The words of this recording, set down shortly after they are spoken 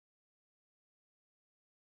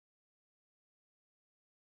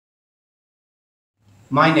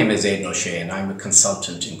My name is Aidan and I'm a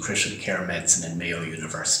consultant in critical care medicine in Mayo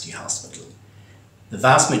University Hospital. The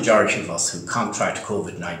vast majority of us who contract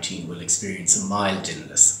COVID-19 will experience a mild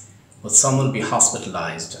illness, but some will be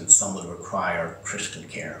hospitalised and some will require critical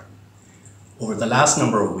care. Over the last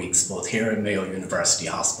number of weeks, both here at Mayo University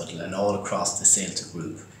Hospital and all across the CELTA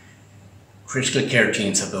group, critical care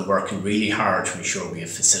teams have been working really hard to ensure we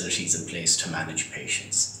have facilities in place to manage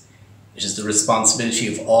patients. It is the responsibility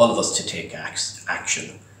of all of us to take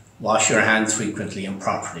action. Wash your hands frequently and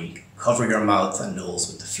properly, cover your mouth and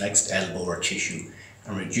nose with a flexed elbow or tissue,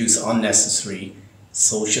 and reduce unnecessary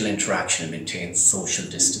social interaction and maintain social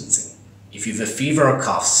distancing. If you have a fever or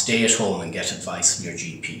cough, stay at home and get advice from your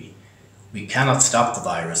GP. We cannot stop the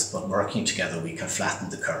virus, but working together we can flatten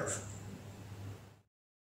the curve.